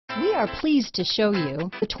We are pleased to show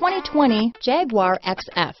you the 2020 Jaguar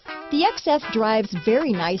XF. The XF drives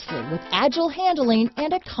very nicely with agile handling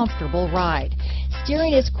and a comfortable ride.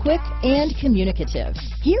 Steering is quick and communicative.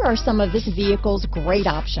 Here are some of this vehicle's great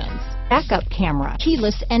options: backup camera,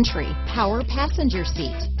 keyless entry, power passenger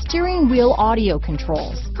seat, steering wheel audio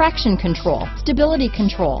controls, traction control, stability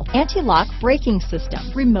control, anti-lock braking system,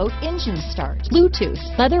 remote engine start, Bluetooth,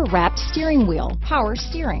 leather-wrapped steering wheel, power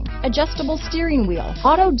steering, adjustable steering wheel,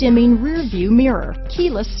 auto-dimming rear-view mirror,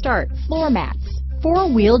 keyless start, floor mats,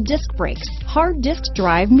 four-wheel disc brakes, hard disk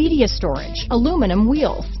drive media storage, aluminum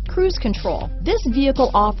wheels, cruise control. This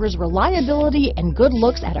vehicle offers reliability and good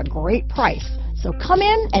looks at a great price. So come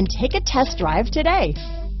in and take a test drive today.